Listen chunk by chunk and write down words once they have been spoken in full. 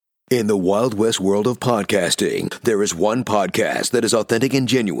In the Wild West world of podcasting, there is one podcast that is authentic and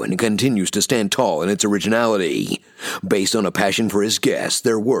genuine and continues to stand tall in its originality. Based on a passion for his guests,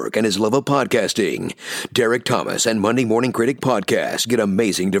 their work, and his love of podcasting, Derek Thomas and Monday Morning Critic Podcast get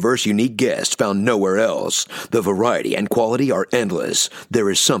amazing, diverse, unique guests found nowhere else. The variety and quality are endless. There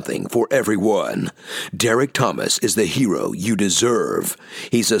is something for everyone. Derek Thomas is the hero you deserve.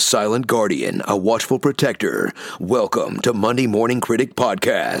 He's a silent guardian, a watchful protector. Welcome to Monday Morning Critic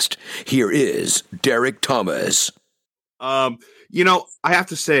Podcast. Here is Derek Thomas. I have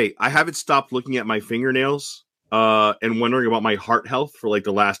to say, I haven't stopped looking at my fingernails and wondering about my heart health for like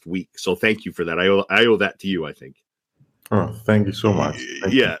the last week. So thank you for that. I owe that to you, I think. Oh, thank you so much.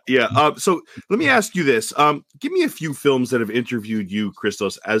 Yeah. So let me ask you this. Give me a few films that have interviewed you,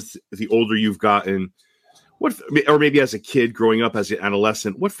 Christos, as the older you've gotten. Or maybe as a kid growing up as an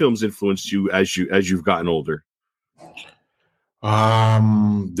adolescent, what films influenced you as you've gotten older?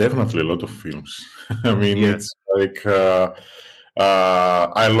 Definitely a lot of films. I mean, It's like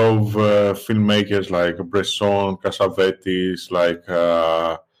I love filmmakers like Bresson, Cassavetes, like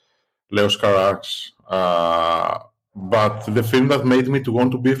Leos Carax. But the film that made me to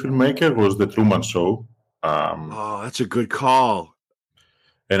want to be a filmmaker was The Truman Show. That's a good call.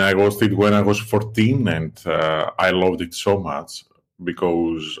 And I watched it when I was 14, and I loved it so much.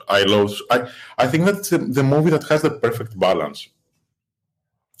 Because I think that's the movie that has the perfect balance.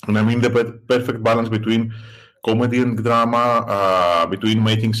 And I mean the perfect balance between comedy and drama, between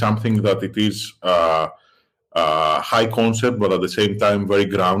making something that it is high concept, but at the same time very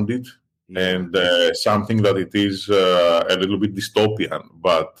grounded, and something that it is a little bit dystopian,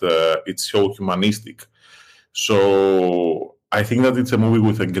 but it's so humanistic. So I think that it's a movie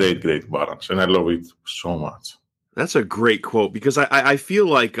with a great, great balance, and I love it so much. That's a great quote, because I feel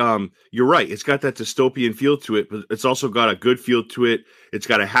like you're right. It's got that dystopian feel to it, but it's also got a good feel to it. It's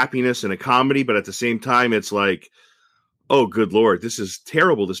got a happiness and a comedy, but at the same time, it's like, oh, good Lord, this is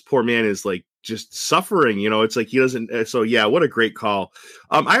terrible. This poor man is like just suffering. It's like he doesn't. So yeah, what a great call.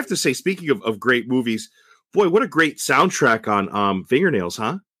 I have to say, speaking of great movies, boy, what a great soundtrack on Fingernails,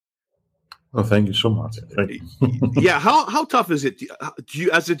 huh? Oh, thank you so much. Thank you. Yeah, how tough is it? Do you,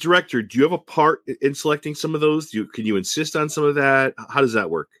 as a director, do you have a part in selecting some of those? Can you insist on some of that? How does that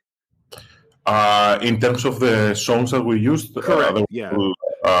work? In terms of the songs that we used, correct.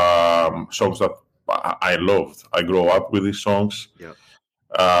 Songs that I loved. I grew up with these songs. Yeah.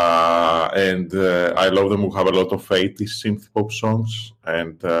 And I love them. We have a lot of 80s synth pop songs,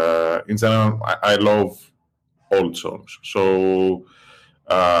 and in general, I love old songs. So.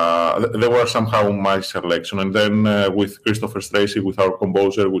 They were somehow my selection, and then with Christopher Stracy, with our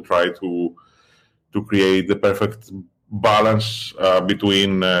composer, we try to create the perfect balance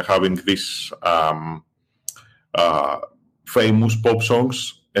between having these famous pop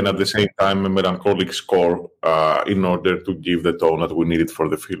songs and at the same time a melancholic score in order to give the tone that we needed for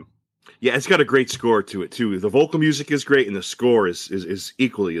the film. Yeah, it's got a great score to it too. The vocal music is great, and the score is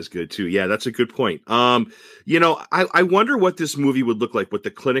equally as good too. Yeah, that's a good point. I wonder what this movie would look like, what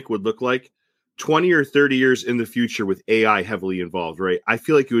the clinic would look like 20 or 30 years in the future with AI heavily involved, right? I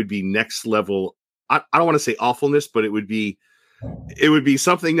feel like it would be next level. I don't want to say awfulness, but it would be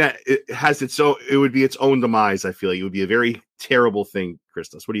something that it would be its own demise. I feel like it would be a very terrible thing.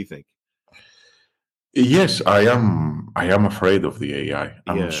 Christos, what do you think? Yes, I am afraid of the AI.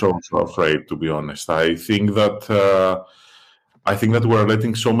 I'm so afraid, to be honest. I think that we're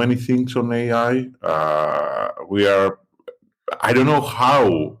letting so many things on AI. I don't know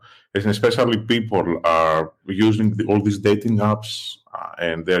how, and especially people are using all these dating apps,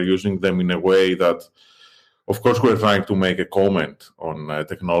 and they're using them in a way that, of course, we're trying to make a comment on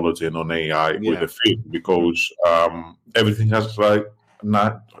technology and on AI with the film, because everything has right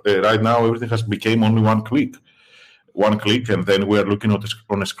now everything has become only one click, and then we're looking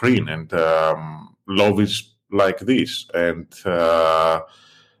on a screen, and love is like this, and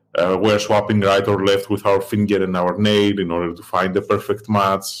we're swapping right or left with our finger and our nail in order to find the perfect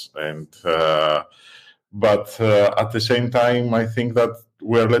match, and but at the same time, I think that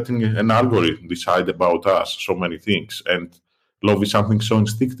we're letting an algorithm decide about us so many things, and love is something so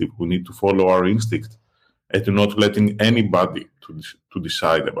instinctive. We need to follow our instinct and to not letting anybody to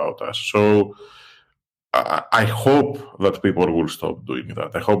decide about us. So I hope that people will stop doing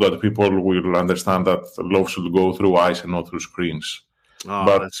that. I hope that people will understand that love should go through eyes and not through screens. Oh,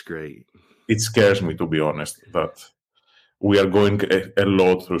 but that's great. It scares me, to be honest, that we are going a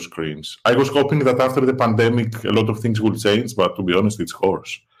lot through screens. I was hoping that after the pandemic, a lot of things will change, but to be honest, it's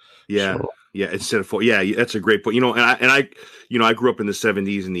horse. Yeah. So, Yeah, instead of four. Yeah, that's a great point. I grew up in the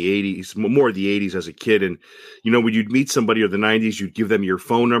 70s and the 80s, more the 80s as a kid. And, when you'd meet somebody or the 90s, you'd give them your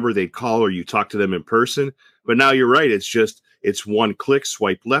phone number, they'd call, or you talk to them in person. But now you're right. It's one click,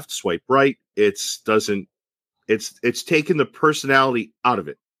 swipe left, swipe right. It's taken the personality out of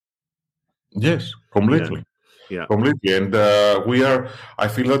it. Yes, completely. Yeah. Completely. And I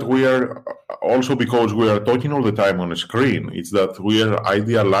feel that we are also, because we are talking all the time on a screen, it's that we are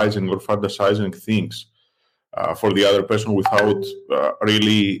idealizing or fantasizing things for the other person without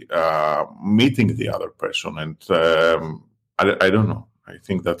really meeting the other person. And I don't know. I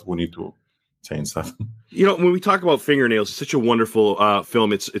think that we need to change that. When we talk about Fingernails, it's such a wonderful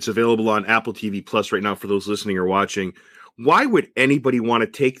film. It's available on Apple TV Plus right now for those listening or watching. Why would anybody want to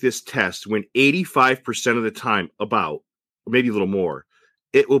take this test when 85% of the time, about maybe a little more,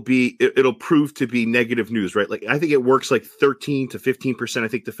 it'll prove to be negative news, right? Like, I think it works like 13 to 15%. I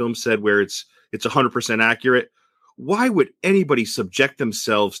think the film said, where it's 100% accurate. Why would anybody subject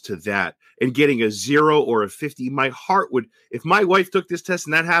themselves to that and getting a 0 or a 50? My heart would, if my wife took this test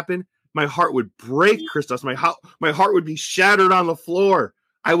and that happened, my heart would break, Christos. My heart would be shattered on the floor.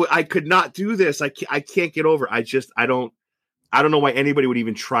 I could not do this. I can't get over. I don't know why anybody would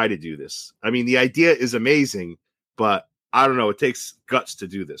even try to do this. I mean, the idea is amazing, but I don't know. It takes guts to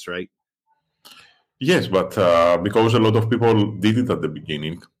do this, right? Yes, but because a lot of people did it at the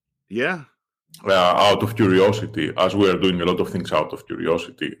beginning. Yeah. Out of curiosity, as we are doing a lot of things out of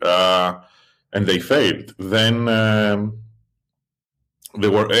curiosity, and they failed, then they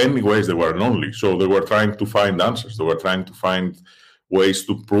were lonely. So they were trying to find answers. They were trying to find ways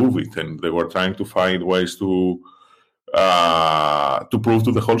to prove it, and they were trying to find ways to prove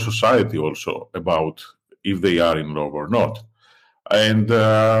to the whole society also about if they are in love or not. And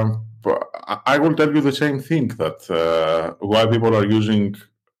I will tell you the same thing, that why people are using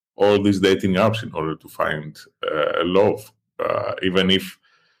all these dating apps in order to find love, even if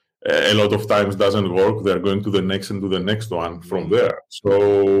a lot of times doesn't work, they're going to the next and to the next one from there.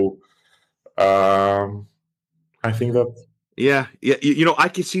 So I think that. Yeah. I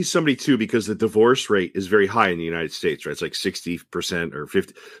can see somebody too, because the divorce rate is very high in the United States, right? It's like 60% or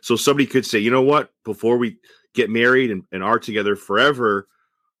 50. So somebody could say, you know what, before we get married and are together forever,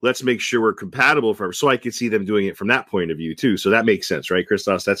 let's make sure we're compatible forever. So I could see them doing it from that point of view too. So that makes sense, right,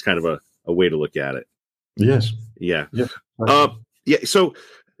 Christos? That's kind of a way to look at it. Yes. Yeah. Yeah. So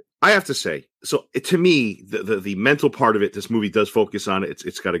I have to say, so to me, the mental part of it, this movie does focus on it.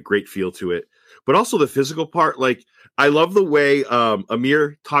 It's got a great feel to it, but also the physical part. Like, I love the way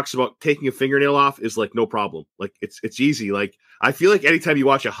Amir talks about taking a fingernail off is like no problem. Like, it's easy. Like, I feel like anytime you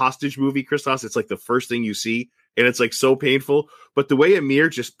watch a hostage movie, Christos, it's like the first thing you see, and it's like so painful. But the way Amir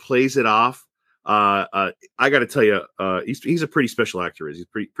just plays it off, I got to tell you, he's a pretty special actor. He's a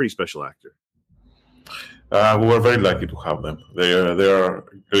pretty special actor. We were very lucky to have them. They are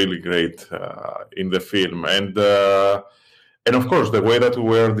really great in the film, and of course the way that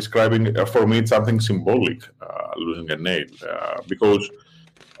we are describing, for me, it's something symbolic, losing a nail, because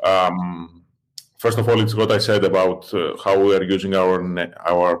first of all, it's what I said about how we are using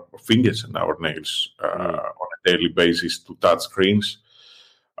our fingers and our nails on a daily basis to touch screens.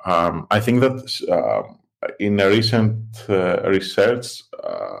 I think that in a recent research,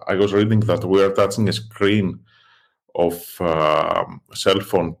 I was reading that we are touching a screen of cell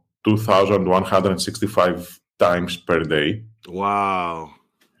phone 2,165 times per day. Wow.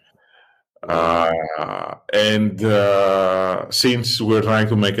 And since we're trying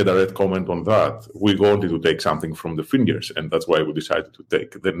to make a direct comment on that, we wanted to take something from the fingers, and that's why we decided to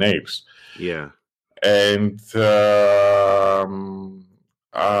take the nails. Yeah. And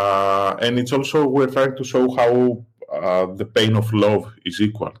it's also, we're trying to show how the pain of love is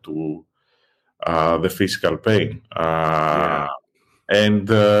equal to the physical pain. Yeah. And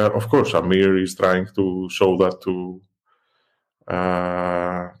of course, Amir is trying to show that to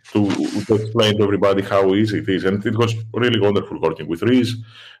explain to everybody how easy it is. And it was really wonderful working with Reese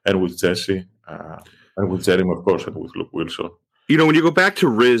and with Jesse and with Jeremy, of course, and with Luke Wilson. When you go back to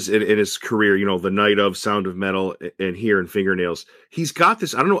Riz in his career, The Night of, Sound of Metal, and here in Fingernails, he's got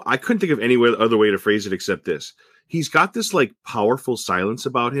this, I don't know, I couldn't think of any other way to phrase it except this. He's got this like powerful silence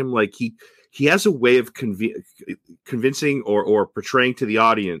about him. Like he has a way of convincing or portraying to the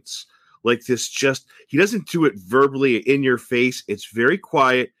audience like this, just, he doesn't do it verbally in your face. It's very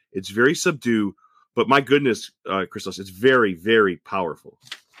quiet. It's very subdued, but my goodness, Christos, it's very, very powerful.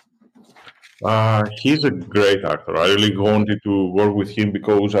 He's a great actor. I really wanted to work with him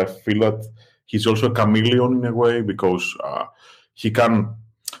because I feel that he's also a chameleon in a way, because he can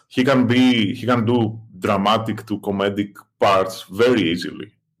do dramatic to comedic parts very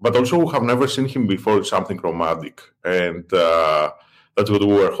easily. but also we have never seen him before in something romantic, and that's what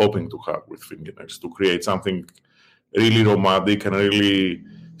we were hoping to have with Fingernails, to create something really romantic and really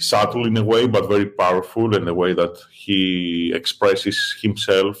subtle in a way, but very powerful in a way that he expresses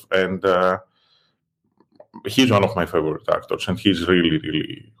himself. And he's one of my favorite actors, and he's really,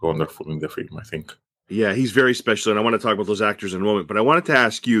 really wonderful in the film, I think. Yeah, he's very special, and I want to talk about those actors in a moment. But I wanted to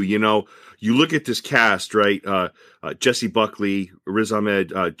ask you, you look at this cast, right? Jesse Buckley, Riz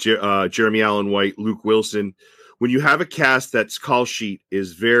Ahmed, Jeremy Allen White, Luke Wilson. When you have a cast that's call sheet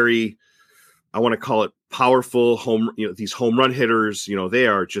is very, I want to call it powerful, these home run hitters, they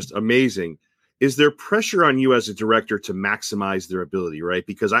are just amazing. Is there pressure on you as a director to maximize their ability, right?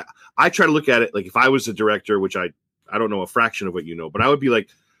 Because I try to look at it like if I was a director, which I don't know a fraction of what you know, but I would be like,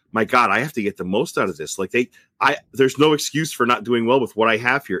 my God, I have to get the most out of this. Like there's no excuse for not doing well with what I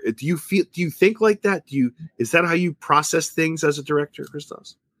have here. Do you think like that? Is that how you process things as a director,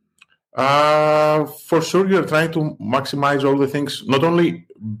 Christos? For sure, you're trying to maximize all the things, not only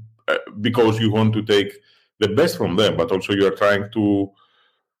because you want to take the best from them, but also you're trying to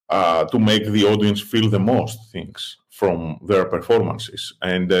make the audience feel the most things from their performances,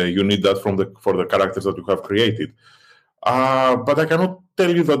 and you need that for the characters that you have created. But I cannot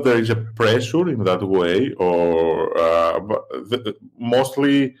tell you that there is a pressure in that way, but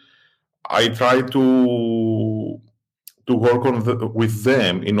mostly I try to work with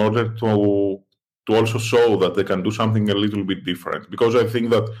them in order to also show that they can do something a little bit different. Because I think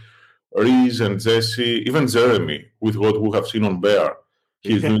that Reese and Jesse, even Jeremy, with what we have seen on Bear,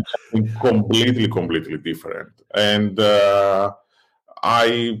 he's doing something completely different. And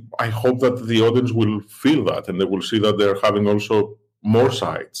I hope that the audience will feel that, and they will see that they're having also more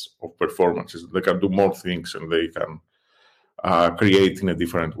sides of performances. They can do more things, and they can create in a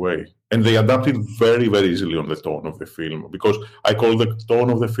different way. And they adapted very, very easily on the tone of the film, because I call the tone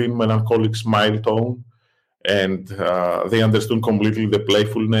of the film melancholic smile tone, and they understood completely the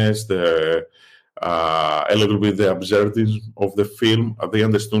playfulness, a little bit the absurdism of the film. They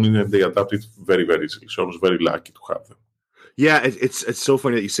understood it, and they adapted very, very easily. So I was very lucky to have them. Yeah, it's so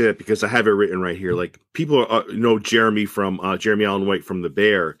funny that you say that, because I have it written right here. Like, people know Jeremy Allen White from The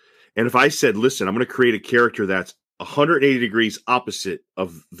Bear, and if I said, "Listen, I'm going to create a character that's 180 degrees opposite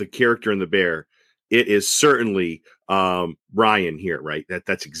of the character in The Bear," it is certainly Ryan here, right?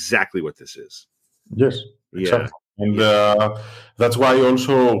 That's exactly what this is. Yes, exactly. Yeah. And that's why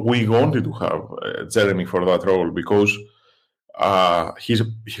also we wanted to have Jeremy for that role, because he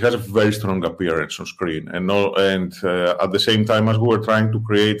has a very strong appearance on screen, and at the same time as we were trying to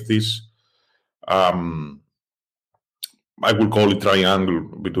create this, I would call it triangle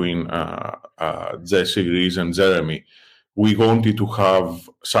between Jesse, Reese, and Jeremy. We wanted to have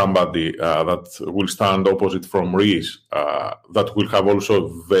somebody that will stand opposite from Reese, that will have also a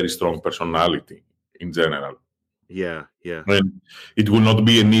very strong personality in general. Yeah. And it will not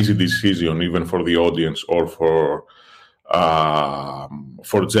be an easy decision, even for the audience or for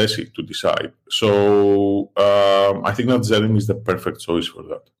Jesse to decide. So I think that Jeremy is the perfect choice for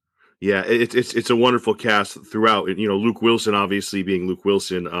that. Yeah, it's a wonderful cast throughout. Luke Wilson, obviously being Luke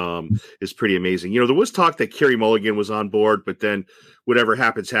Wilson, is pretty amazing. There was talk that Carey Mulligan was on board, but then whatever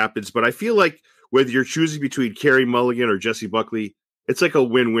happens. But I feel like whether you're choosing between Carey Mulligan or Jesse Buckley, it's like a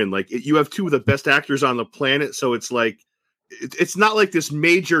win-win. Like, you have two of the best actors on the planet, so it's like it's not like this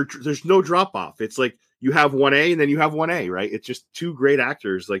major. There's no drop off. It's like you have 1A and then you have 1A, right? It's just two great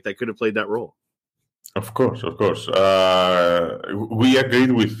actors like that could have played that role. Of course. We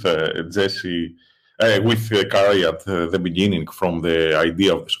agreed with Jesse, with Carey at the beginning from the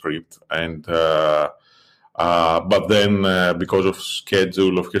idea of the script, and but then because of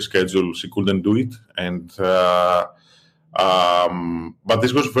her schedule, she couldn't do it. And but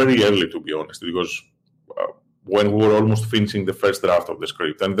this was very early, to be honest, because when we were almost finishing the first draft of the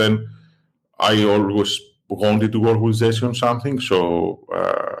script, and then I always wanted to work with Jesse on something, so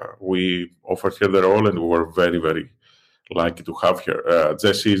we offered her the role, and we were very, very lucky to have her.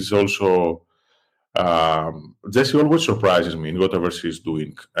 Jesse is also Jesse always surprises me in whatever she's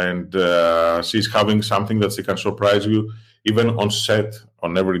doing, and she's having something that she can surprise you even on set,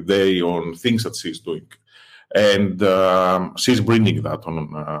 on every day, on things that she's doing, and she's bringing that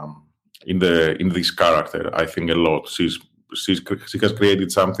on in this character. I think a lot. She has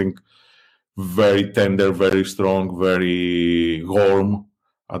created something very tender, very strong, very warm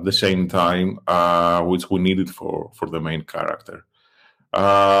at the same time, which we needed for the main character.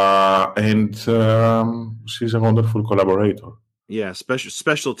 And she's a wonderful collaborator. Yeah,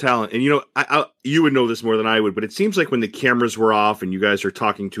 special talent. And you would know this more than I would, but it seems like when the cameras were off and you guys are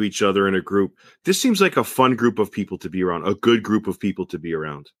talking to each other in a group, this seems like a fun group of people to be around, a good group of people to be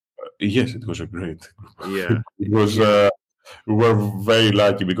around. Yes, it was a great group. Yeah. It was. We were very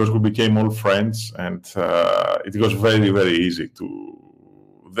lucky because we became all friends, and it was very, very easy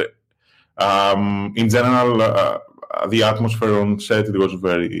in general, the atmosphere on set, it was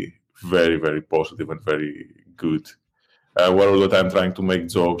very, very, very positive and very good. We're all the time trying to make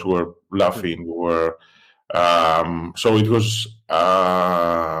jokes, we're laughing, so it was,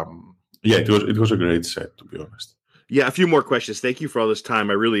 it was a great set, to be honest. Yeah, a few more questions. Thank you for all this time.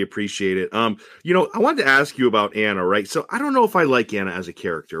 I really appreciate it. I wanted to ask you about Anna, right? So I don't know if I like Anna as a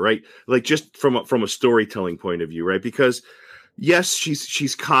character, right? Like just from a storytelling point of view, right? Because yes,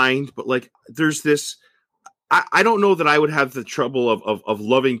 she's kind, but like there's this. I don't know that I would have the trouble of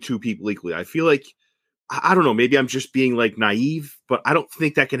loving two people equally. I feel like I don't know. Maybe I'm just being like naive, but I don't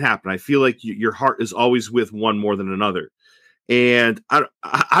think that can happen. I feel like your heart is always with one more than another. And I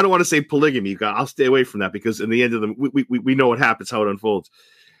don't want to say polygamy. I'll stay away from that because in the end of we know what happens, how it unfolds.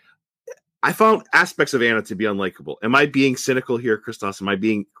 I found aspects of Anna to be unlikable. Am I being cynical here, Christos? Am I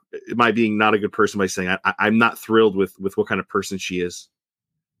being not a good person by saying I'm not thrilled with what kind of person she is?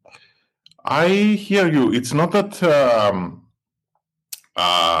 I hear you. It's not that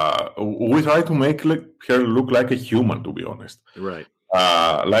we try to make her look like a human, to be honest. Right.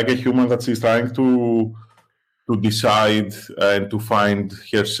 Like a human that she's trying to decide and to find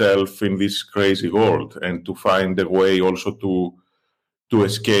herself in this crazy world and to find a way also to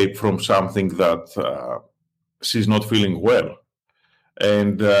escape from something that she's not feeling well.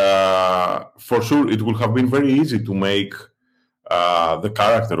 And for sure, it would have been very easy to make the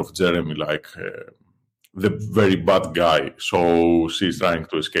character of Jeremy like the very bad guy. So she's trying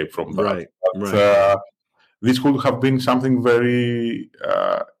to escape from that. Right. But, this could have been something very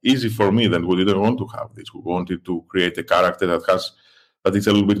easy for me. That we didn't want to have this. We wanted to create a character that is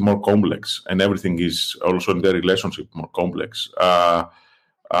a little bit more complex, and everything is also in their relationship more complex.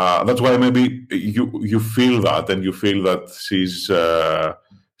 That's why maybe you feel that, and you feel that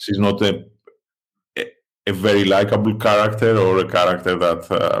she's not a very likable character or a character that,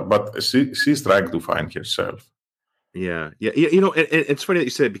 but she's trying to find herself. Yeah. And it's funny that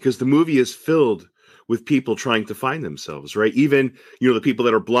you said it because the movie is filled with people trying to find themselves, right? Even, the people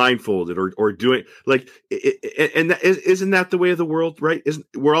that are blindfolded or doing like, isn't that the way of the world, right?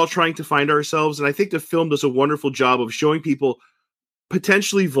 We're all trying to find ourselves. And I think the film does a wonderful job of showing people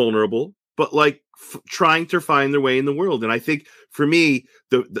potentially vulnerable, but like trying to find their way in the world. And I think for me,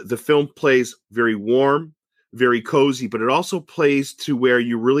 the film plays very warm, very cozy, but it also plays to where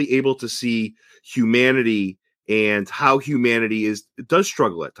you're really able to see humanity and how humanity does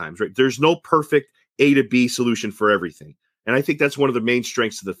struggle at times, right? There's no perfect A to B solution for everything. And I think that's one of the main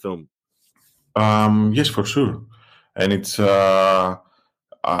strengths of the film. Yes, for sure. And it's,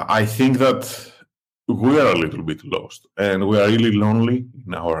 I think that we are a little bit lost and we are really lonely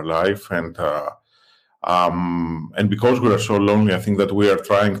in our life. And because we are so lonely, I think that we are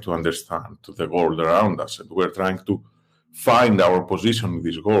trying to understand the world around us and we're trying to find our position in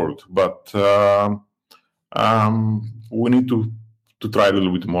this world. But we need to try a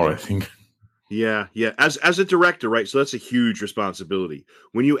little bit more, I think. Yeah. As a director, right? So that's a huge responsibility.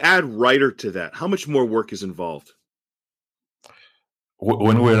 When you add writer to that, how much more work is involved?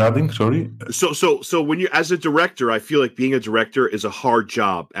 When we're adding, sorry. So when you as a director, I feel like being a director is a hard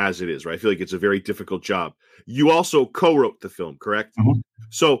job as it is, right? I feel like it's a very difficult job. You also co-wrote the film, correct? Mm-hmm.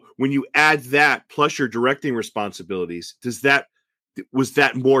 So when you add that plus your directing responsibilities, was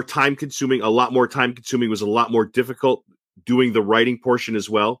that more time consuming? A lot more time consuming? Was a lot more difficult doing the writing portion as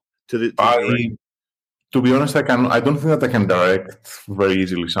well? To be honest, I don't think that I can direct very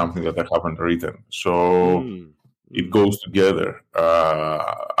easily something that I haven't written. So it goes together.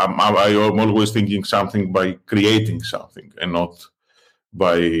 I'm always thinking something by creating something and not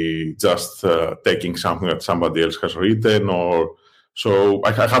by just taking something that somebody else has written. So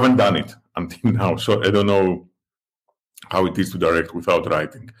I haven't done it until now. So I don't know how it is to direct without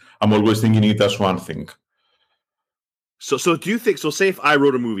writing. I'm always thinking it as one thing. So do you think, say if I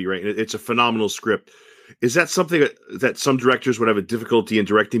wrote a movie, right, it's a phenomenal script, is that something that some directors would have a difficulty in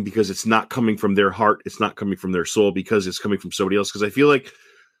directing because it's not coming from their heart, it's not coming from their soul, because it's coming from somebody else? Because I feel like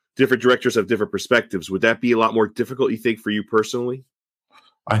different directors have different perspectives. Would that be a lot more difficult, you think, for you personally?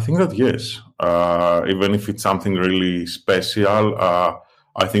 I think that yes. Even if it's something really special,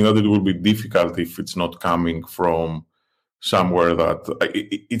 I think that it will be difficult if it's not coming from somewhere that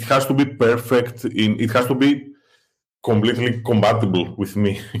it has to be perfect. It has to be completely compatible with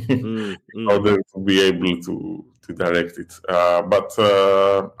me in order to be able to direct it. But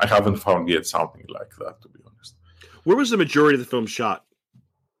I haven't found yet something like that, to be honest. Where was the majority of the film shot?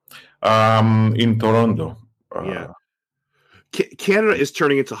 In Toronto. Canada is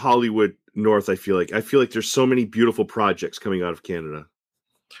turning into Hollywood North. I feel like there's so many beautiful projects coming out of Canada.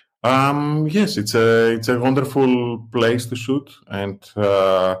 Yes, it's a wonderful place to shoot, and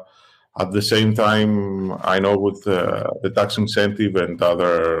at the same time, I know with the tax incentive and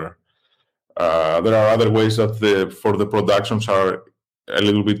there are other ways that for the productions are a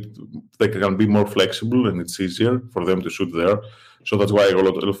little bit, they can be more flexible and it's easier for them to shoot there. So that's why a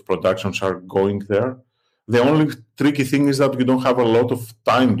lot of productions are going there. The only tricky thing is that you don't have a lot of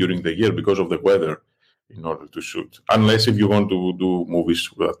time during the year because of the weather in order to shoot, unless if you want to do movies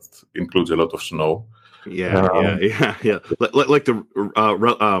that includes a lot of snow. Yeah. Like the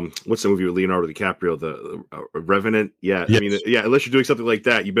what's the movie with Leonardo DiCaprio, the Revenant? Yeah, yes. I mean, yeah. Unless you're doing something like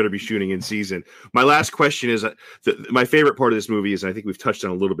that, you better be shooting in season. My last question is, my favorite part of this movie is, and I think we've touched on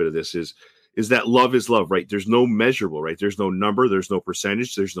a little bit of this, is that love is love, right? There's no measurable, right? There's no number, there's no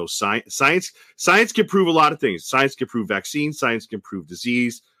percentage, there's no science. Science can prove a lot of things. Science can prove vaccines, science can prove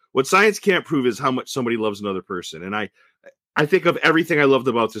disease. What science can't prove is how much somebody loves another person. And I think of everything I loved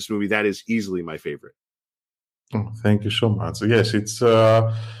about this movie, that is easily my favorite. Oh, thank you so much. Yes, it's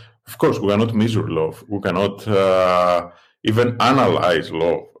of course we cannot measure love. We cannot even analyze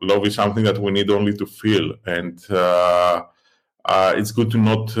love. Love is something that we need only to feel, and it's good to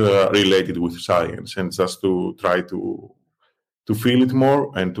not relate it with science and just to try to feel it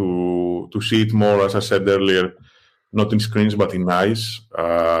more and to see it more, as I said earlier, not in screens but in eyes.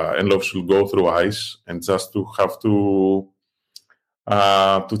 And love should go through eyes, and just to have to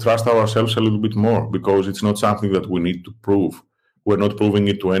trust ourselves a little bit more, because it's not something that we need to prove. We're not proving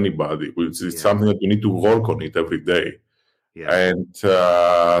it to anybody. It's something that we need to work on it every day. Yeah. And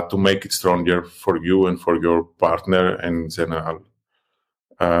to make it stronger for you and for your partner and in general,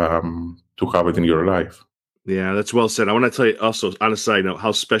 to have it in your life. Yeah, that's well said. I want to tell you also, on a side note,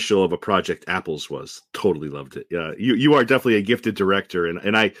 how special of a project Apples was. Totally loved it. Yeah, you are definitely a gifted director,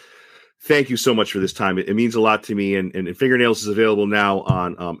 and I thank you so much for this time. It means a lot to me. And Fingernails is available now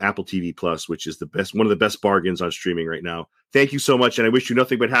on Apple TV Plus, which is one of the best bargains on streaming right now. Thank you so much, and I wish you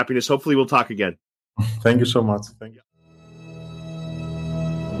nothing but happiness. Hopefully, we'll talk again. Thank you so much. Thank you.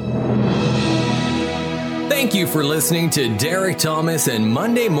 Thank you for listening to Derek Thomas and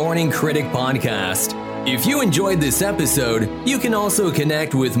Monday Morning Critic Podcast. If you enjoyed this episode, you can also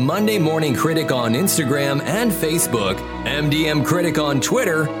connect with Monday Morning Critic on Instagram and Facebook, MDM Critic on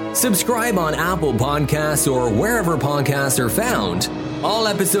Twitter, subscribe on Apple Podcasts or wherever podcasts are found. All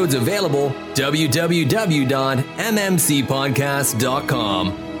episodes available,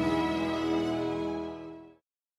 www.mmcpodcast.com.